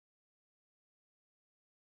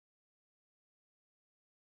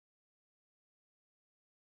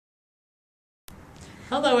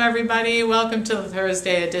Hello everybody, welcome to the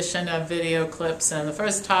Thursday edition of Video Clips, and the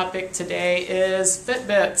first topic today is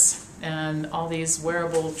Fitbits and all these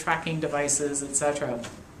wearable tracking devices, etc.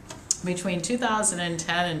 Between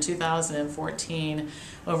 2010 and 2014,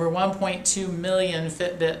 over 1.2 million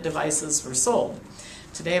Fitbit devices were sold.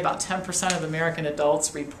 Today, about 10% of American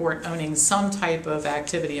adults report owning some type of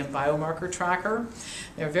activity and biomarker tracker.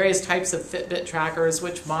 There are various types of Fitbit trackers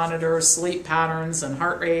which monitor sleep patterns and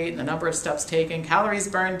heart rate, the number of steps taken, calories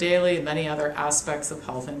burned daily, and many other aspects of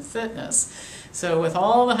health and fitness. So with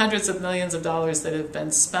all the hundreds of millions of dollars that have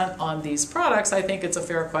been spent on these products, I think it's a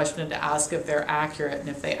fair question to ask if they're accurate and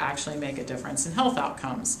if they actually make a difference in health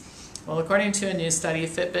outcomes. Well, according to a new study,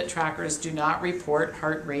 Fitbit trackers do not report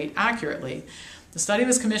heart rate accurately. The study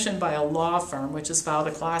was commissioned by a law firm which has filed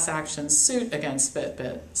a class action suit against Fitbit.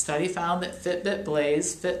 The study found that Fitbit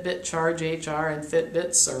Blaze, Fitbit Charge HR, and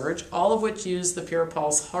Fitbit Surge, all of which use the Pure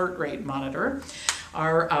Pulse heart rate monitor,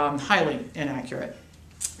 are highly inaccurate.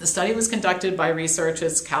 The study was conducted by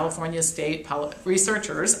researchers at California State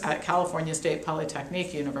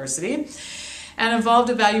Polytechnic University and involved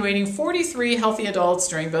evaluating 43 healthy adults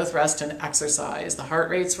during both rest and exercise. The heart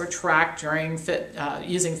rates were tracked during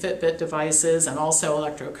using Fitbit devices and also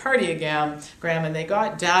electrocardiogram, and they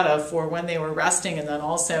got data for when they were resting and then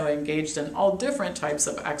also engaged in all different types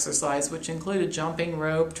of exercise, which included jumping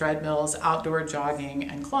rope, treadmills, outdoor jogging,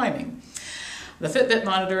 and climbing. The Fitbit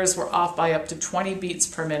monitors were off by up to 20 beats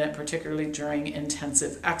per minute, particularly during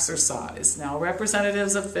intensive exercise. Now,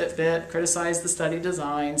 representatives of Fitbit criticized the study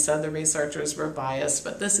design, said the researchers were biased,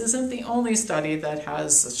 but this isn't the only study that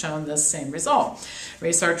has shown this same result.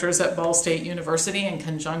 Researchers at Ball State University, in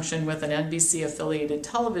conjunction with an NBC-affiliated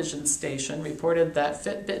television station, reported that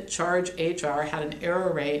Fitbit Charge HR had an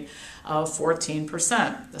error rate of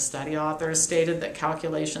 14%. The study authors stated that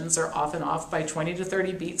calculations are often off by 20 to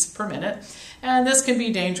 30 beats per minute, and this can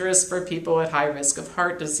be dangerous for people at high risk of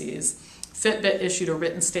heart disease. Fitbit issued a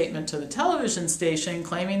written statement to the television station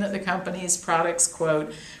claiming that the company's products,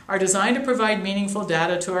 quote, are designed to provide meaningful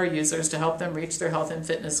data to our users to help them reach their health and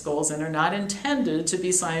fitness goals and are not intended to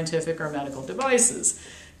be scientific or medical devices.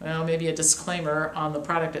 Well, maybe a disclaimer on the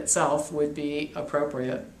product itself would be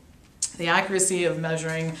appropriate. The accuracy of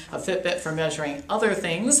Fitbit for measuring other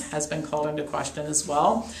things has been called into question as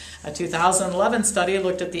well. A 2011 study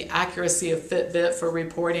looked at the accuracy of Fitbit for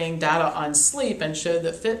reporting data on sleep and showed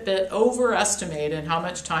that Fitbit overestimated how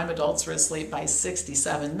much time adults were asleep by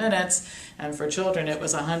 67 minutes, and for children it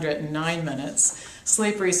was 109 minutes.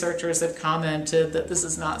 Sleep researchers have commented that this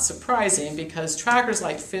is not surprising because trackers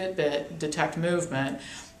like Fitbit detect movement,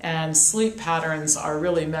 and sleep patterns are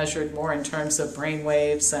really measured more in terms of brain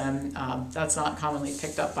waves, and that's not commonly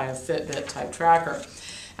picked up by a Fitbit type tracker.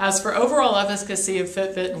 As for overall efficacy of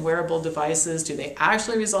Fitbit and wearable devices, do they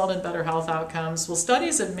actually result in better health outcomes? Well,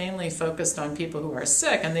 studies have mainly focused on people who are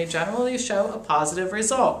sick, and they generally show a positive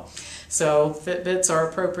result. So Fitbits are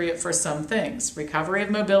appropriate for some things. Recovery of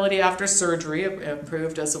mobility after surgery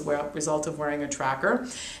improved as a result of wearing a tracker,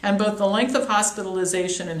 and both the length of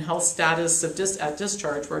hospitalization and health status at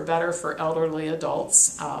discharge were better for elderly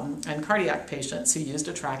adults and cardiac patients who used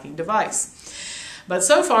a tracking device. But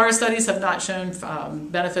so far, studies have not shown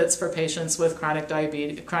benefits for patients with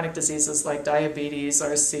chronic diseases like diabetes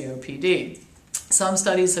or COPD. Some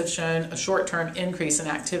studies have shown a short-term increase in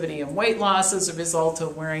activity and weight loss as a result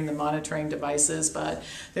of wearing the monitoring devices, but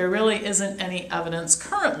there really isn't any evidence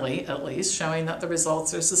currently, at least, showing that the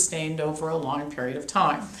results are sustained over a long period of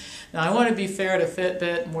time. Now, I want to be fair to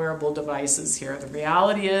Fitbit and wearable devices here. The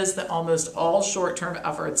reality is that almost all short-term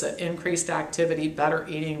efforts at increased activity, better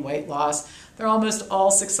eating, weight loss, they're almost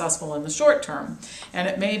all successful in the short term. And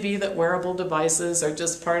it may be that wearable devices are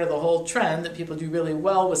just part of the whole trend, that people do really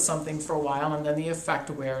well with something for a while and then the effect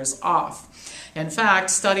wears off. In fact,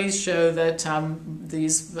 studies show that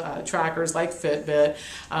these trackers like Fitbit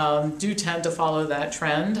do tend to follow that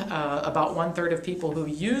trend. About 1/3 of people who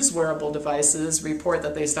use wearable devices report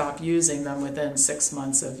that they stop using them within 6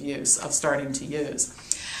 months of starting to use.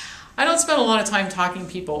 I don't spend a lot of time talking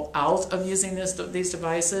people out of using these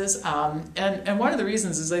devices, and one of the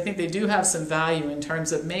reasons is I think they do have some value in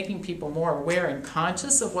terms of making people more aware and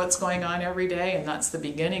conscious of what's going on every day, and that's the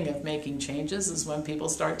beginning of making changes, is when people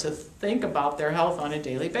start to think about their health on a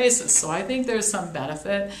daily basis. So I think there's some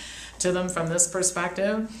benefit to them from this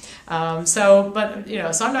perspective. So I'm not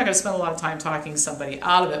going to spend a lot of time talking somebody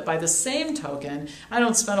out of it. By the same token, I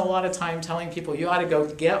don't spend a lot of time telling people you ought to go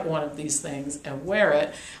get one of these things and wear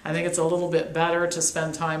it. I think it's a little bit better to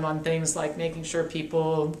spend time on things like making sure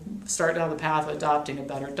people start down the path of adopting a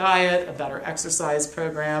better diet, a better exercise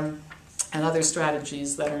program, and other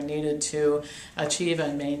strategies that are needed to achieve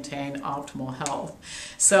and maintain optimal health.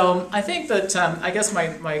 So I think that, I guess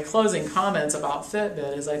my closing comments about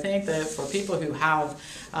Fitbit is I think that for people who have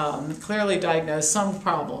clearly diagnosed some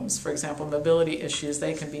problems, for example, mobility issues,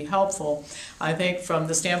 they can be helpful. I think from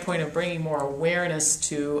the standpoint of bringing more awareness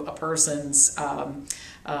to a person's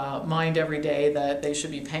mind every day that they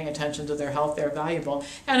should be paying attention to their health, they're valuable.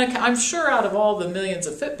 And I'm sure out of all the millions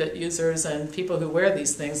of Fitbit users and people who wear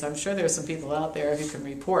these things, I'm sure there's some people out there who can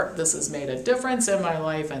report this has made a difference in my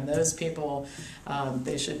life, and those people,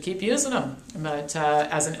 they should keep using them. But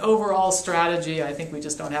as an overall strategy, I think we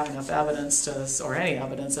just don't have enough evidence or any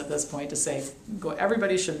evidence at this point to say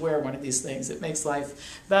everybody should wear one of these things. It makes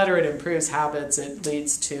life better, it improves habits, it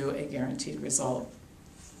leads to a guaranteed result.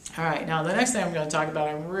 All right, now the next thing I'm going to talk about,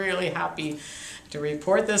 I'm really happy to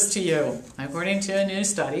report this to you. According to a new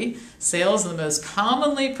study, sales of the most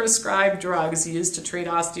commonly prescribed drugs used to treat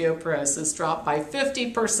osteoporosis dropped by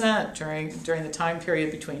 50% during the time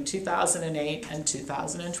period between 2008 and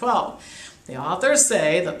 2012. The authors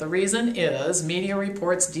say that the reason is media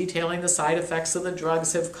reports detailing the side effects of the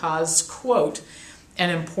drugs have caused, quote, an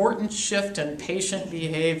important shift in patient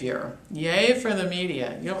behavior. Yay for the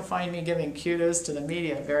media. You don't find me giving kudos to the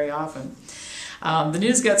media very often. The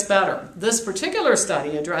news gets better. This particular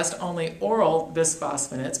study addressed only oral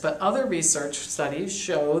bisphosphonates, but other research studies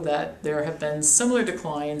show that there have been similar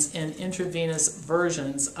declines in intravenous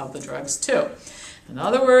versions of the drugs too. In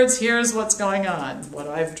other words, here's what's going on. What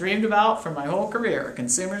I've dreamed about for my whole career.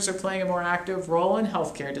 Consumers are playing a more active role in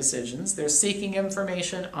healthcare decisions. They're seeking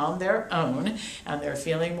information on their own, and they're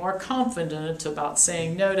feeling more confident about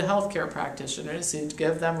saying no to healthcare practitioners who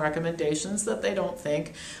give them recommendations that they don't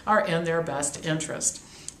think are in their best interest.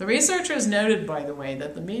 The researchers noted, by the way,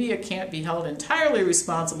 that the media can't be held entirely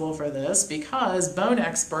responsible for this because bone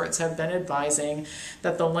experts have been advising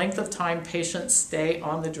that the length of time patients stay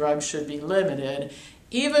on the drug should be limited,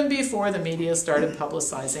 even before the media started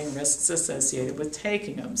publicizing risks associated with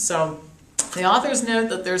taking them. So the authors note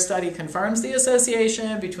that their study confirms the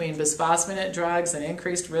association between bisphosphonate drugs and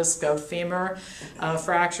increased risk of femur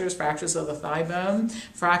fractures of the thigh bone.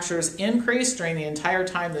 Fractures increased during the entire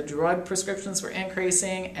time the drug prescriptions were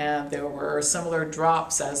increasing, and there were similar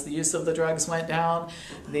drops as the use of the drugs went down.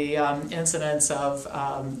 The incidence of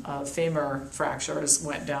femur fractures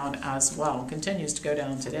went down as well, continues to go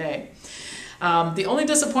down today. The only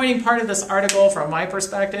disappointing part of this article from my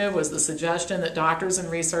perspective was the suggestion that doctors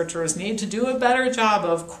and researchers need to do a better job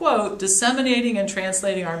of, quote, disseminating and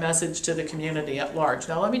translating our message to the community at large.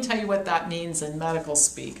 Now let me tell you what that means in medical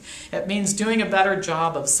speak. It means doing a better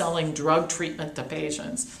job of selling drug treatment to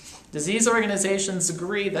patients. Disease organizations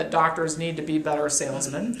agree that doctors need to be better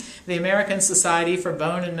salesmen. The American Society for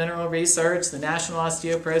Bone and Mineral Research, the National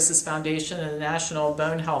Osteoporosis Foundation, and the National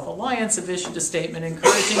Bone Health Alliance have issued a statement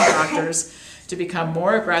encouraging doctors to become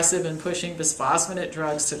more aggressive in pushing bisphosphonate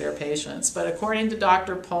drugs to their patients. But according to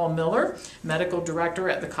Dr. Paul Miller, medical director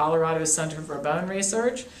at the Colorado Center for Bone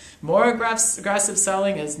Research, more aggressive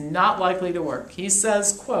selling is not likely to work. He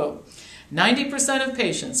says, quote, 90% of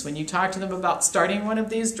patients, when you talk to them about starting one of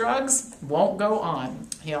these drugs, won't go on.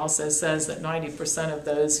 He also says that 90% of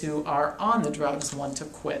those who are on the drugs want to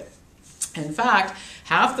quit. In fact,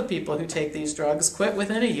 half the people who take these drugs quit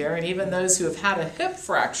within a year, and even those who have had a hip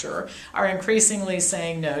fracture are increasingly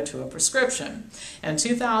saying no to a prescription. In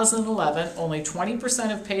 2011, only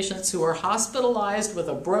 20% of patients who were hospitalized with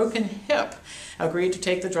a broken hip agreed to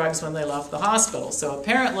take the drugs when they left the hospital. So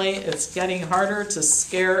apparently it's getting harder to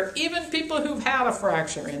scare even people who've had a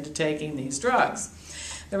fracture into taking these drugs.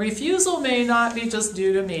 The refusal may not be just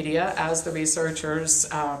due to media, as the researchers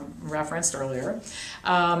referenced earlier,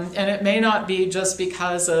 and it may not be just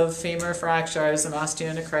because of femur fractures and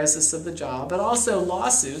osteonecrosis of the jaw, but also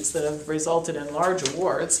lawsuits that have resulted in large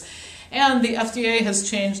awards. And the FDA has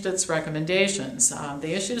changed its recommendations.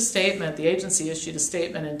 The agency issued a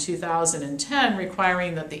statement in 2010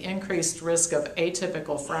 requiring that the increased risk of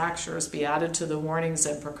atypical fractures be added to the warnings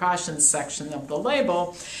and precautions section of the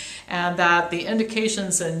label, and that the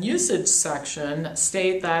indications and usage section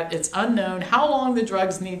state that it's unknown how long the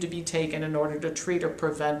drugs need to be taken in order to treat or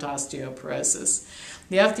prevent osteoporosis.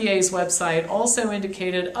 The FDA's website also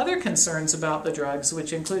indicated other concerns about the drugs,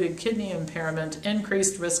 which included kidney impairment,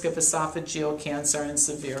 increased risk of esophageal cancer, and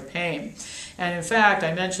severe pain. And in fact,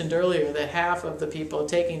 I mentioned earlier that half of the people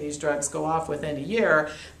taking these drugs go off within a year.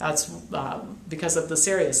 That's because of the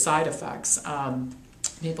serious side effects.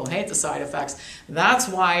 People hate the side effects. That's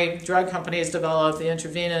why drug companies develop the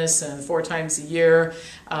intravenous and 4 times a year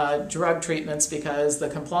drug treatments, because the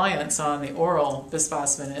compliance on the oral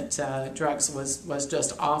bisphosphonate drugs was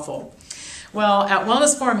just awful. Well, at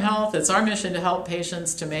Wellness Forum Health, it's our mission to help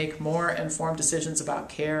patients to make more informed decisions about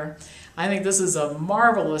care. I think this is a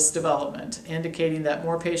marvelous development, indicating that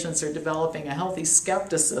more patients are developing a healthy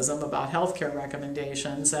skepticism about healthcare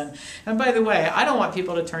recommendations. And by the way, I don't want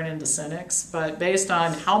people to turn into cynics, but based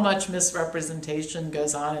on how much misrepresentation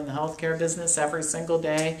goes on in the healthcare business every single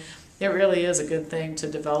day, it really is a good thing to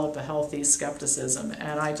develop a healthy skepticism.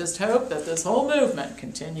 And I just hope that this whole movement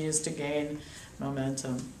continues to gain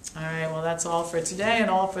momentum. All right, well, that's all for today and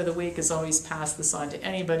all for the week. As always, pass this on to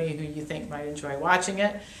anybody who you think might enjoy watching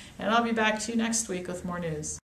it. And I'll be back to you next week with more news.